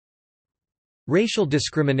Racial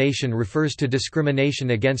discrimination refers to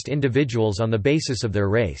discrimination against individuals on the basis of their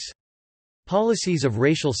race. Policies of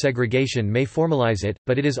racial segregation may formalize it,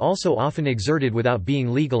 but it is also often exerted without being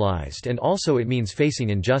legalized, and also it means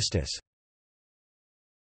facing injustice.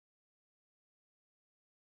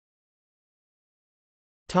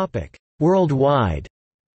 Worldwide.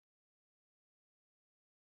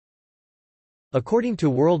 According to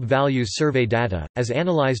World Values Survey data, as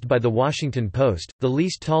analyzed by The Washington Post, the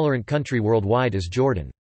least tolerant country worldwide is Jordan.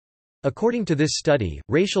 According to this study,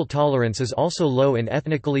 racial tolerance is also low in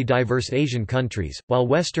ethnically diverse Asian countries, while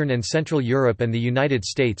Western and Central Europe and the United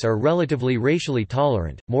States are relatively racially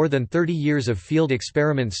tolerant. More than 30 years of field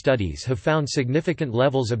experiment studies have found significant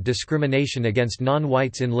levels of discrimination against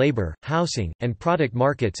non-whites in labor, housing, and product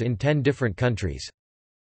markets in 10 different countries.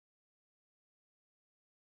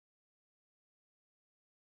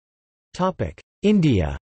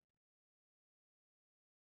 India.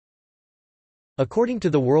 According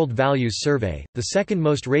to the World Values Survey, the second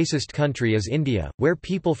most racist country is India, where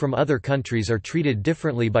people from other countries are treated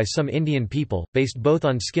differently by some Indian people, based both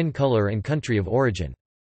on skin color and country of origin.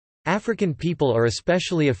 African people are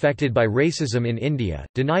especially affected by racism in India,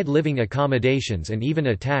 denied living accommodations and even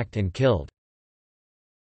attacked and killed.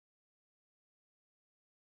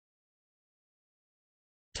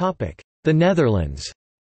 The Netherlands.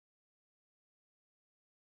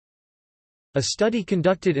 A study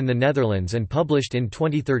conducted in the Netherlands and published in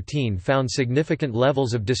 2013 found significant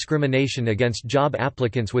levels of discrimination against job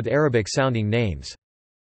applicants with Arabic-sounding names.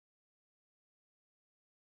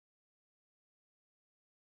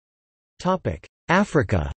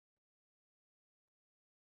 Africa.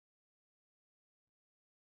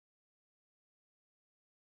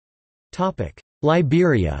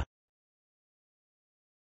 Liberia.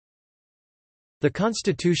 The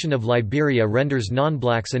Constitution of Liberia renders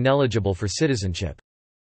non-blacks ineligible for citizenship.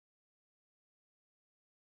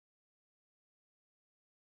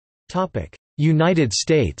 United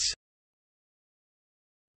States.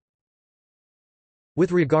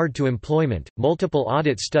 With regard to employment, multiple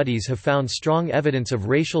audit studies have found strong evidence of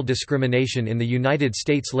racial discrimination in the United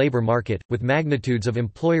States labor market, with magnitudes of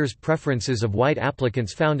employers' preferences of white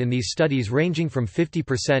applicants found in these studies ranging from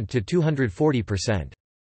 50% to 240%.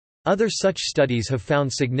 Other such studies have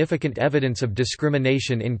found significant evidence of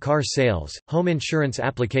discrimination in car sales, home insurance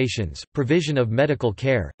applications, provision of medical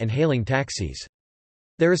care, and hailing taxis.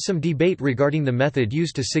 There is some debate regarding the method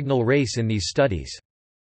used to signal race in these studies.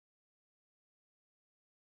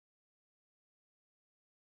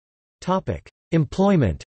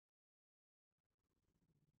 Employment.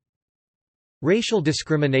 Racial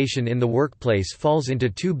discrimination in the workplace falls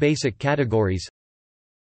into two basic categories.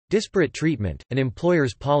 Disparate treatment. An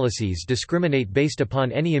employer's policies discriminate based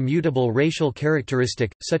upon any immutable racial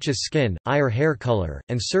characteristic, such as skin, eye or hair color,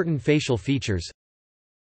 and certain facial features.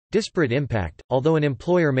 Disparate impact. Although an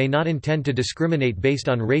employer may not intend to discriminate based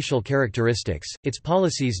on racial characteristics, its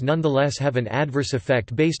policies nonetheless have an adverse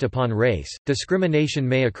effect based upon race. Discrimination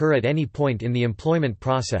may occur at any point in the employment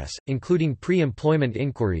process, including pre-employment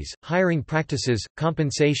inquiries, hiring practices,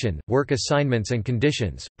 compensation, work assignments and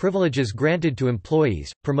conditions, privileges granted to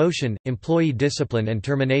employees, promotion, employee discipline and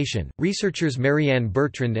termination. Researchers Marianne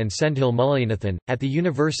Bertrand and Sendhil Mullainathan, at the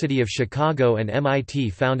University of Chicago and MIT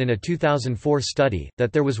found in a 2004 study,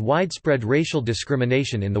 that there was widespread racial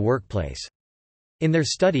discrimination in the workplace. In their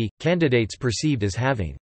study, candidates perceived as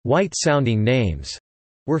having white-sounding names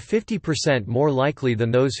were 50% more likely than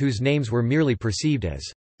those whose names were merely perceived as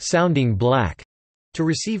sounding black to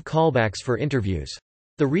receive callbacks for interviews.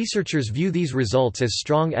 The researchers view these results as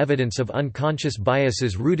strong evidence of unconscious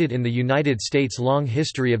biases rooted in the United States' long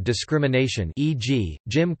history of discrimination, e.g.,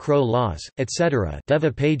 Jim Crow laws, etc.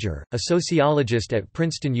 Deva Pager, a sociologist at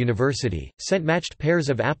Princeton University, sent matched pairs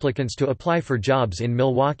of applicants to apply for jobs in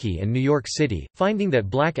Milwaukee and New York City, finding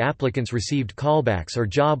that black applicants received callbacks or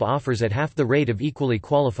job offers at half the rate of equally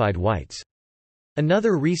qualified whites.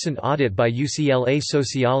 Another recent audit by UCLA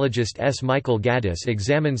sociologist S. Michael Gaddis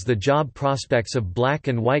examines the job prospects of black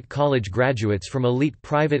and white college graduates from elite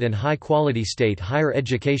private and high-quality state higher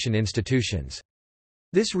education institutions.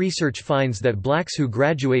 This research finds that blacks who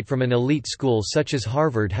graduate from an elite school such as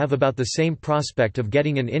Harvard have about the same prospect of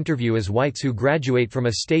getting an interview as whites who graduate from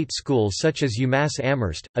a state school such as UMass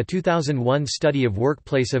Amherst. A 2001 study of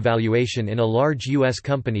workplace evaluation in a large U.S.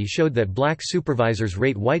 company showed that black supervisors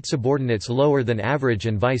rate white subordinates lower than average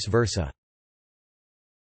and vice versa.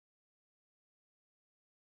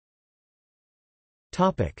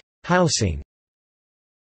 Housing.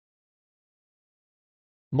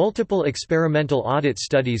 Multiple experimental audit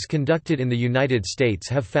studies conducted in the United States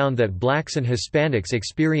have found that blacks and Hispanics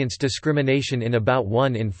experience discrimination in about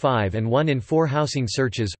 1 in 5 and 1 in 4 housing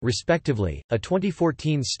searches, respectively. A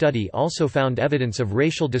 2014 study also found evidence of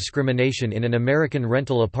racial discrimination in an American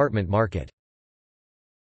rental apartment market.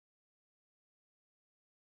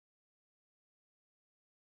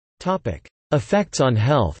 Topic: Effects on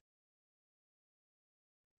health.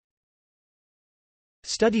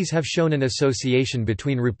 Studies have shown an association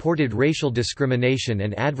between reported racial discrimination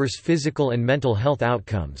and adverse physical and mental health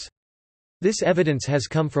outcomes. This evidence has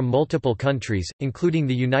come from multiple countries, including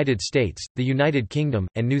the United States, the United Kingdom,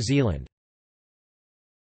 and New Zealand.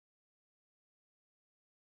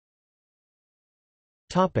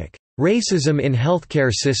 Racism in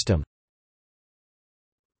healthcare system.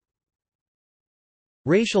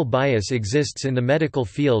 Racial bias exists in the medical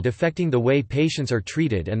field affecting the way patients are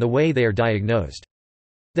treated and the way they are diagnosed.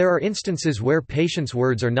 There are instances where patients'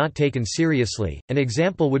 words are not taken seriously. An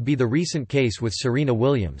example would be the recent case with Serena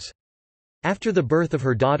Williams. After the birth of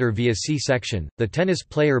her daughter via C-section, the tennis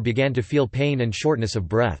player began to feel pain and shortness of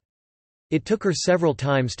breath. It took her several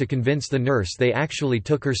times to convince the nurse they actually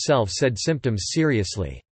took her self-said symptoms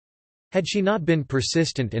seriously. Had she not been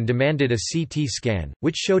persistent and demanded a CT scan,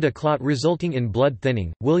 which showed a clot resulting in blood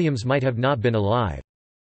thinning, Williams might have not been alive.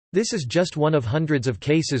 This is just one of hundreds of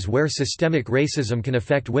cases where systemic racism can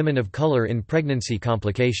affect women of color in pregnancy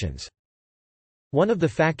complications. One of the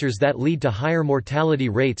factors that lead to higher mortality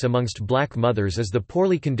rates amongst black mothers is the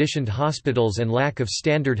poorly conditioned hospitals and lack of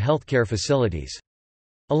standard healthcare facilities.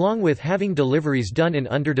 Along with having deliveries done in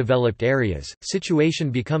underdeveloped areas,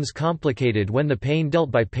 situation becomes complicated when the pain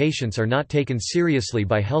dealt by patients are not taken seriously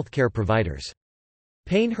by healthcare providers.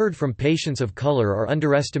 Pain heard from patients of color are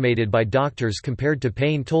underestimated by doctors compared to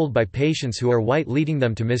pain told by patients who are white, leading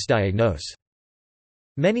them to misdiagnose.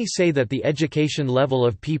 Many say that the education level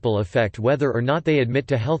of people affect whether or not they admit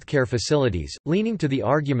to healthcare facilities, leaning to the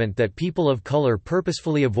argument that people of color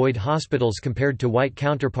purposefully avoid hospitals compared to white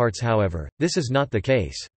counterparts. However, this is not the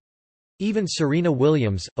case. Even Serena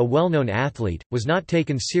Williams, a well-known athlete, was not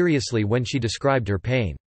taken seriously when she described her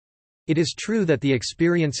pain. It is true that the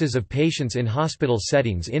experiences of patients in hospital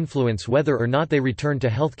settings influence whether or not they return to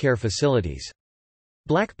healthcare facilities.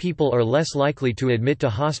 Black people are less likely to admit to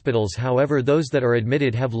hospitals, however those that are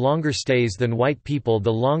admitted have longer stays than white people.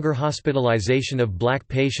 The longer hospitalization of black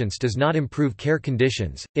patients does not improve care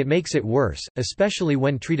conditions, it makes it worse, especially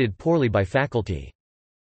when treated poorly by faculty.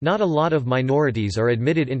 Not a lot of minorities are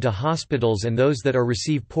admitted into hospitals, and those that are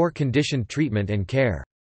receive poor conditioned treatment and care.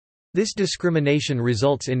 This discrimination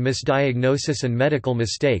results in misdiagnosis and medical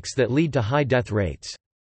mistakes that lead to high death rates.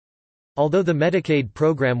 Although the Medicaid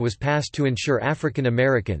program was passed to ensure African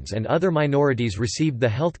Americans and other minorities received the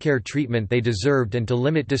healthcare treatment they deserved and to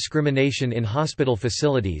limit discrimination in hospital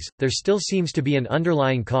facilities, there still seems to be an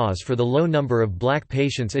underlying cause for the low number of black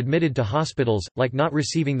patients admitted to hospitals, like not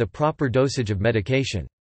receiving the proper dosage of medication.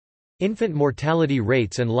 Infant mortality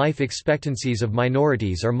rates and life expectancies of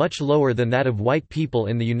minorities are much lower than that of white people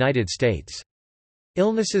in the United States.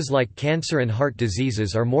 Illnesses like cancer and heart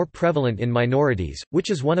diseases are more prevalent in minorities, which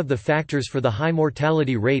is one of the factors for the high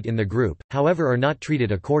mortality rate in the group, however are not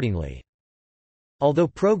treated accordingly. Although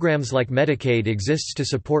programs like Medicaid exists to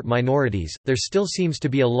support minorities, there still seems to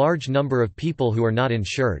be a large number of people who are not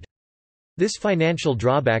insured. This financial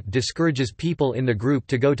drawback discourages people in the group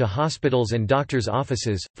to go to hospitals and doctors'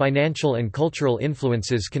 offices. Financial and cultural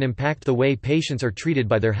influences can impact the way patients are treated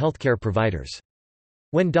by their healthcare providers.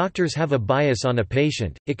 When doctors have a bias on a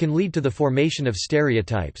patient, it can lead to the formation of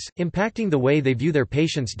stereotypes, impacting the way they view their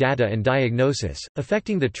patients' data and diagnosis,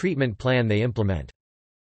 affecting the treatment plan they implement.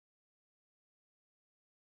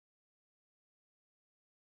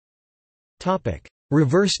 Topic: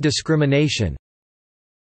 Reverse discrimination.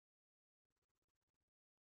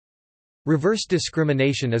 Reverse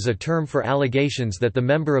discrimination is a term for allegations that the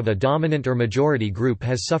member of a dominant or majority group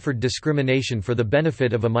has suffered discrimination for the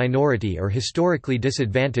benefit of a minority or historically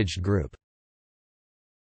disadvantaged group.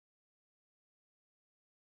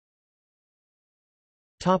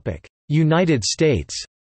 United States.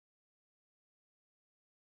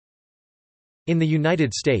 In the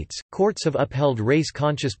United States, courts have upheld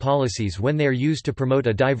race-conscious policies when they are used to promote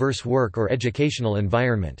a diverse work or educational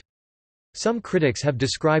environment. Some critics have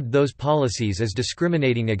described those policies as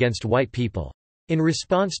discriminating against white people. In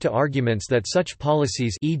response to arguments that such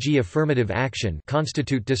policies, e.g. affirmative action,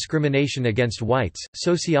 constitute discrimination against whites,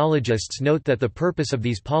 sociologists note that the purpose of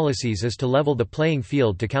these policies is to level the playing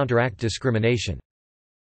field to counteract discrimination.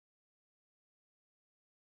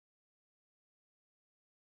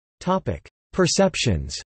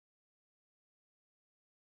 Perceptions.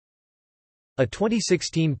 A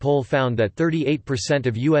 2016 poll found that 38%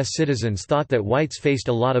 of U.S. citizens thought that whites faced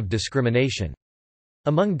a lot of discrimination.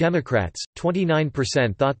 Among Democrats,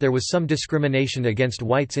 29% thought there was some discrimination against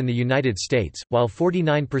whites in the United States, while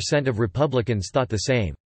 49% of Republicans thought the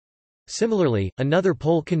same. Similarly, another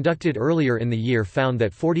poll conducted earlier in the year found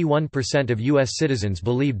that 41% of U.S. citizens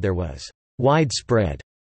believed there was widespread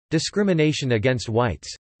discrimination against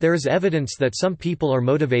whites. There is evidence that some people are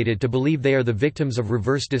motivated to believe they are the victims of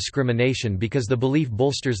reverse discrimination because the belief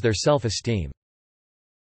bolsters their self-esteem.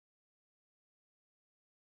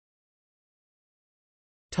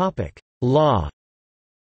 Law.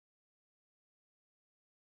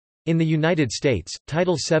 In the United States,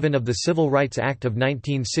 Title VII of the Civil Rights Act of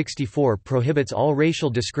 1964 prohibits all racial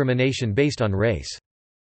discrimination based on race.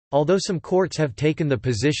 Although some courts have taken the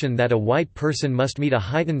position that a white person must meet a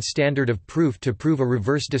heightened standard of proof to prove a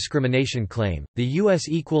reverse discrimination claim, the U.S.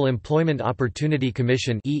 Equal Employment Opportunity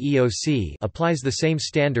Commission (EEOC) applies the same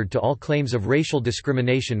standard to all claims of racial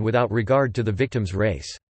discrimination without regard to the victim's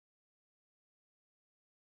race.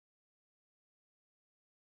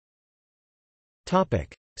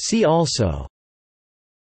 See also: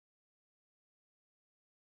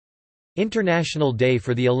 International Day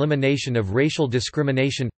for the Elimination of Racial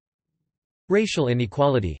Discrimination, Racial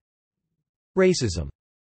inequality, Racism.